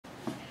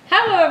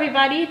Hello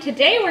everybody,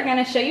 today we're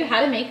going to show you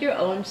how to make your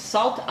own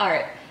salt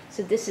art.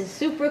 So this is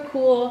super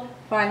cool,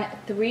 fun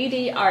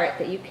 3D art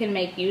that you can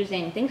make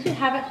using things you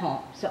have at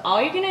home. So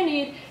all you're going to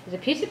need is a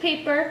piece of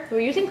paper.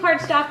 We're using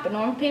cardstock, but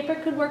normal paper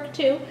could work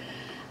too.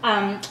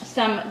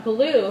 Some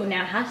glue.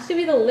 Now it has to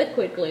be the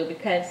liquid glue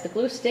because the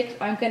glue sticks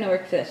aren't going to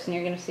work for this, and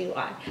you're going to see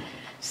why.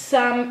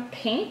 Some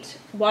paint,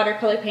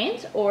 watercolor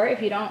paint, or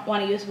if you don't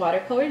want to use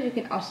watercolors, you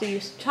can also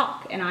use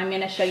chalk, and I'm going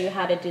to show you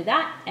how to do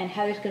that, and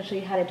Heather's going to show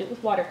you how to do it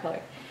with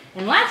watercolor.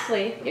 And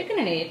lastly, you're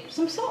going to need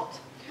some salt.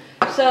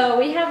 So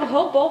we have a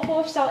whole bowl full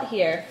of salt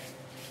here,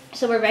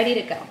 so we're ready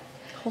to go.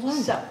 Hold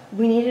on. So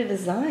we need a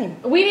design.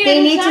 We need they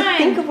a need design. to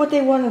think of what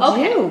they want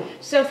to do.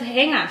 So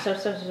hang on. So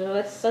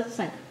let's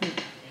think.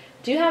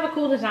 Do you have a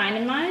cool design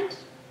in mind?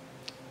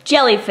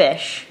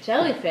 Jellyfish.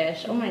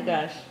 Jellyfish. Oh my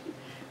gosh.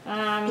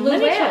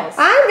 Blue whales.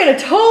 I'm going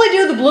to totally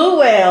do the blue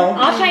whale.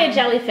 I'll try a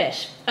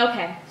jellyfish.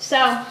 Okay. So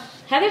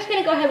Heather's going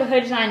to go ahead with her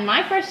design.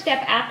 My first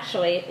step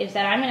actually is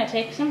that I'm going to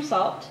take some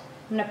salt.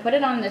 I'm going to put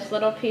it on this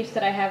little piece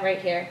that I have right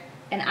here,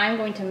 and I'm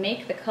going to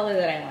make the color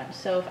that I want.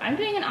 So if I'm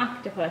doing an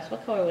octopus,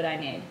 what color would I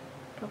need?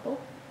 Purple?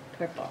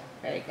 Purple.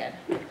 Very good.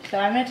 So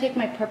I'm going to take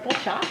my purple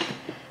chalk,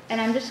 and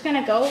I'm just going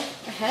to go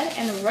ahead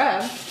and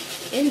rub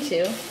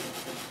into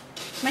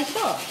my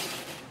salt.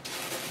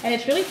 And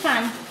it's really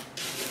fun.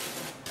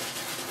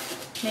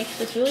 Makes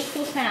this really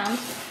cool sound.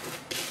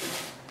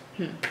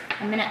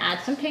 I'm going to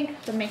add some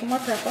pink to make it more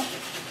purple.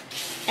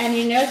 And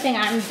you're noticing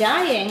I'm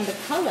dyeing the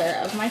color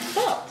of my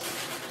salt.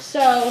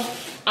 So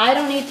I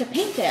don't need to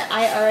paint it.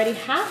 I already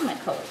have my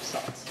colored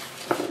salt.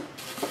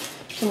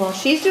 And while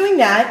she's doing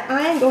that,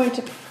 I am going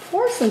to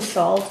pour some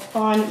salt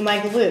on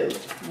my glue.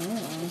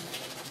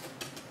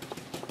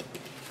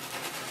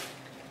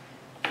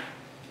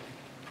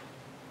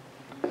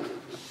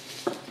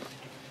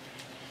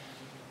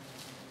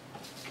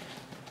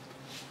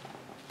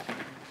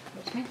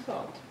 Here's my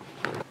salt.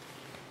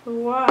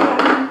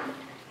 1,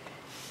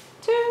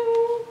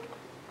 2,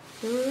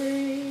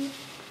 3,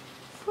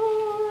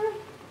 4,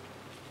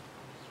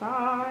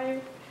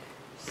 5,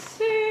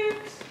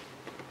 6,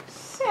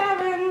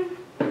 7,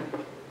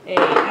 8.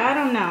 I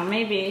don't know.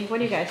 Maybe. What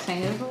do you guys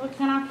think? Does it look like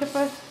an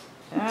octopus?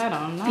 I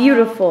don't know.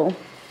 Beautiful.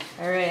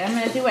 All right. I'm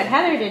going to do what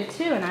Heather did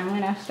too, and I'm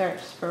going to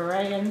start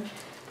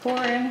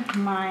pouring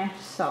my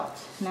salt.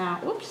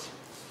 Now, oops.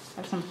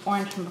 I have some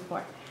orange from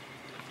before.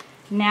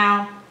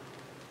 Now,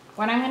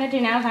 what I'm going to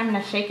do now is I'm going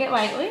to shake it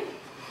lightly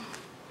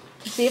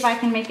to see if I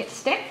can make it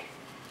stick.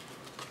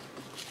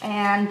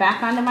 And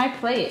back onto my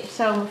plate.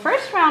 So the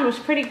first round was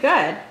pretty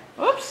good.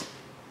 Oops.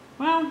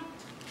 Well,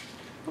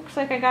 looks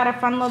like I got a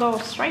fun little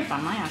stripe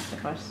on my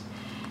octopus.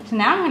 So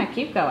now I'm going to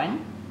keep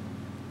going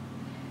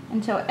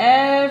until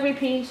every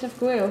piece of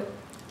glue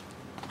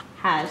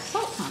has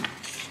salt on it.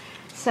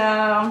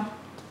 So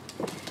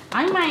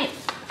I might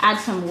add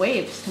some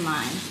waves to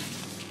mine.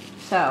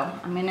 So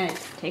I'm going to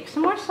take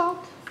some more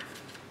salt.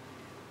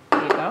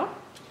 There you go.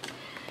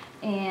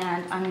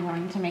 And I'm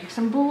going to make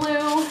some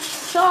blue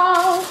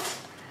salt.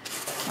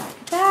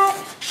 Like that.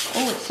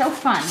 Oh, it's so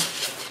fun.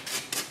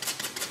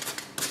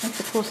 Makes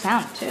a cool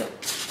sound too.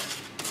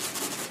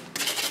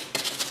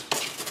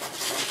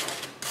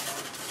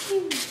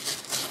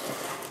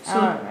 So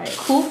the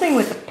cool thing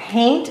with the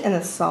paint and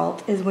the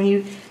salt is when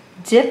you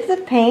dip the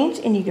paint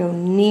and you go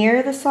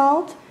near the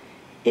salt,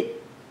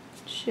 it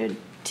should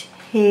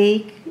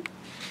take.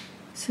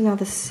 So now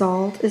the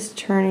salt is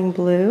turning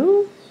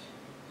blue.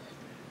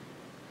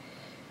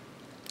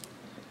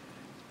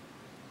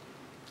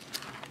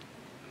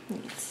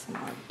 Need some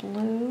more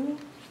blue.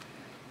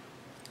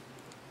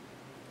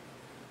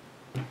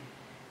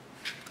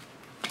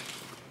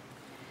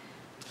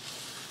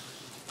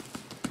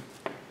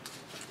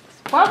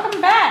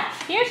 Welcome back.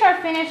 Here's our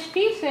finished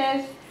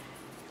pieces.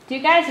 Do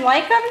you guys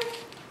like them?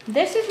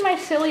 This is my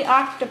silly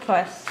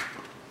octopus.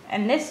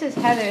 And this is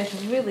Heather's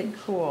really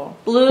cool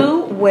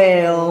Blue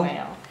whale.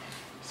 whale.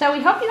 So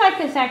we hope you like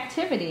this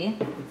activity.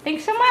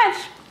 Thanks so much.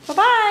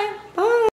 Bye-bye. Bye.